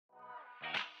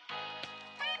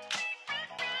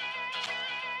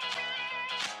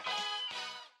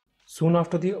Soon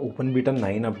after the Open Beta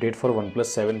 9 update for OnePlus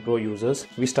 7 Pro users,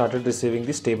 we started receiving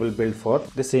the stable build for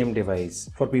the same device.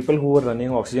 For people who were running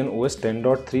Oxygen OS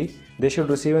 10.3, they should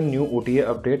receive a new OTA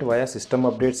update via system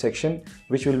update section,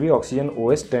 which will be Oxygen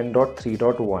OS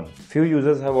 10.3.1. Few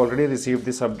users have already received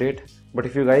this update, but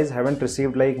if you guys haven't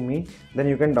received like me, then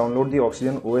you can download the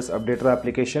Oxygen OS Updater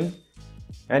application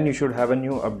and you should have a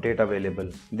new update available.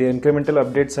 The incremental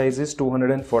update size is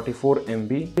 244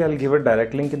 MB. I'll give a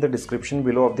direct link in the description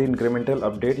below of the incremental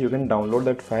update. You can download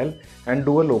that file and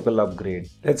do a local upgrade.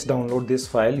 Let's download this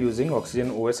file using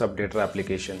Oxygen OS Updater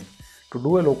application. To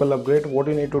do a local upgrade, what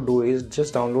you need to do is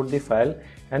just download the file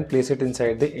and place it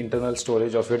inside the internal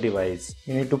storage of your device.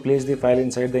 You need to place the file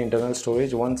inside the internal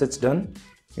storage. Once it's done,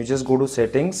 you just go to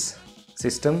Settings,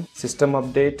 System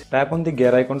Update, tap on the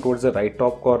gear icon towards the right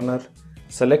top corner,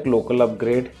 select local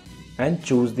upgrade and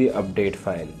choose the update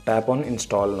file. Tap on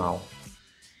install now.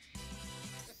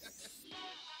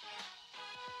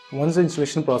 Once the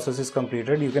installation process is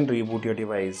completed, you can reboot your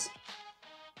device.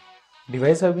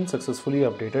 Device have been successfully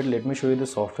updated. Let me show you the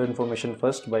software information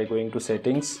first by going to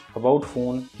Settings, About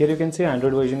Phone. Here you can see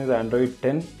Android version is Android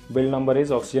 10, build number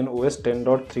is Oxygen OS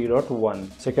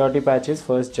 10.3.1, security patch is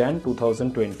 1st Jan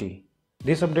 2020.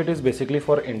 This update is basically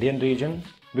for Indian region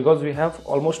because we have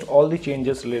almost all the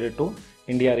changes related to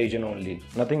India region only.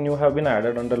 Nothing new have been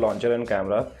added under launcher and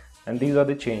camera, and these are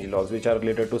the change logs which are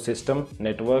related to system,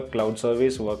 network, cloud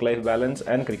service, work-life balance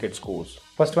and cricket scores.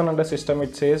 First one under system,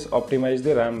 it says optimize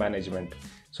the RAM management.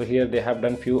 So here they have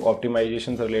done few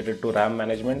optimizations related to RAM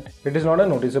management. It is not a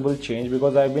noticeable change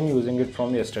because I have been using it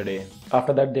from yesterday.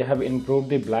 After that, they have improved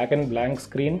the black and blank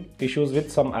screen issues with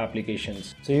some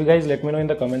applications. So you guys let me know in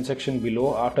the comment section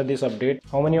below after this update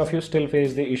how many of you still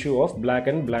face the issue of black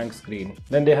and blank screen.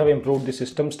 Then they have improved the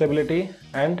system stability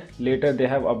and later they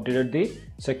have updated the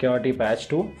security patch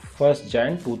to 1st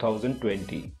Jan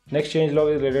 2020. Next change log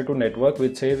is related to network,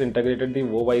 which says integrated the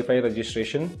Wi-Fi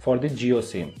registration for the Jio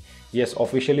SIM. Yes,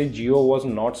 officially Jio was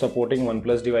not supporting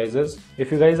OnePlus devices.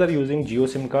 If you guys are using Jio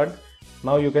SIM card,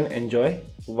 now you can enjoy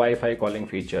Wi-Fi calling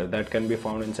feature that can be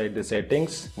found inside the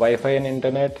settings, Wi-Fi and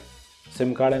internet,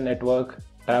 SIM card and network.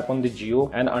 Tap on the Jio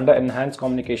and under enhanced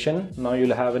communication, now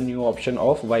you'll have a new option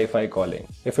of Wi-Fi calling.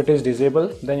 If it is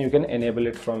disabled, then you can enable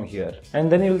it from here.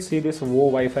 And then you'll see this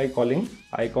Wi-Fi calling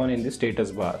icon in the status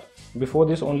bar. Before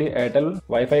this, only Airtel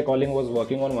Wi-Fi calling was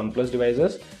working on OnePlus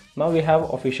devices. Now we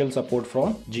have official support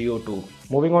from Jio too.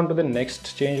 Moving on to the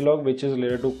next changelog, which is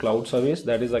related to cloud service,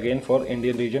 that is again for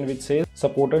Indian region, which says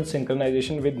supported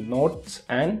synchronization with notes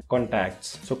and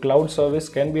contacts. So cloud service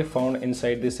can be found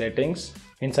inside the settings.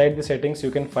 Inside the settings, you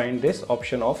can find this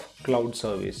option of cloud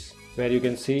service, where you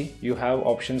can see you have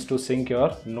options to sync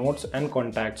your notes and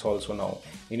contacts also now.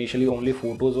 Initially only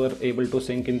photos were able to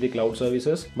sync in the cloud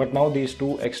services, but now these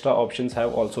two extra options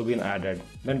have also been added.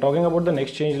 Then talking about the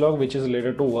next changelog, which is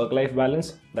related to work-life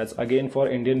balance, that's again for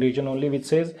Indian region only, which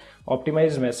says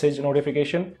optimize message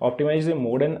notification, optimize the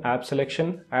mode and app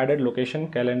selection, added location,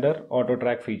 calendar, auto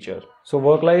track feature. So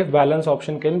work-life balance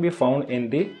option can be found in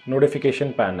the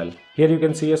notification panel. Here you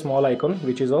can see a small icon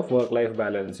which is of work-life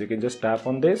balance. You can just tap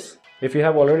on this. If you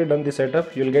have already done the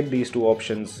setup, you'll get these two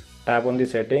options. Tap on the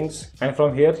settings and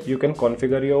from here you can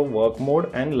configure your work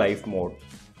mode and life mode.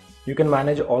 You can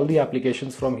manage all the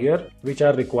applications from here which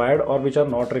are required or which are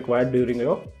not required during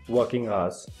your working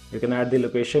hours. You can add the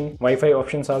location, Wi-Fi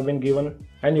options have been given,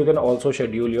 and you can also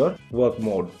schedule your work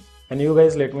mode. And you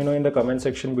guys let me know in the comment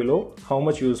section below how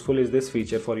much useful is this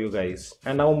feature for you guys.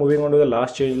 And now moving on to the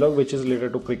last changelog, which is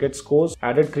related to cricket scores.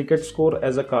 Added cricket score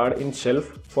as a card in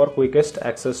shelf for quickest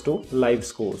access to live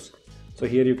scores. So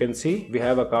here you can see we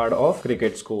have a card of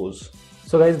cricket scores.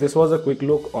 So guys, this was a quick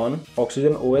look on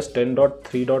Oxygen OS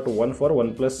 10.3.1 for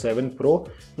OnePlus 7 Pro.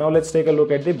 Now let's take a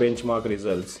look at the benchmark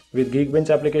results. With Geekbench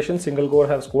application, single core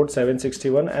have scored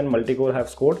 761 and multi-core have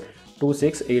scored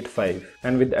 2685.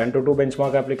 And with Antutu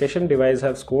benchmark application, device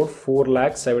have scored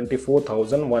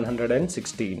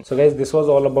 4,74,116. So guys, this was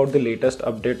all about the latest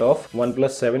update of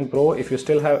OnePlus 7 Pro. If you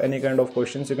still have any kind of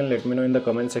questions, you can let me know in the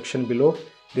comment section below.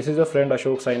 This is your friend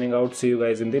Ashok signing out. See you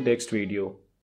guys in the next video.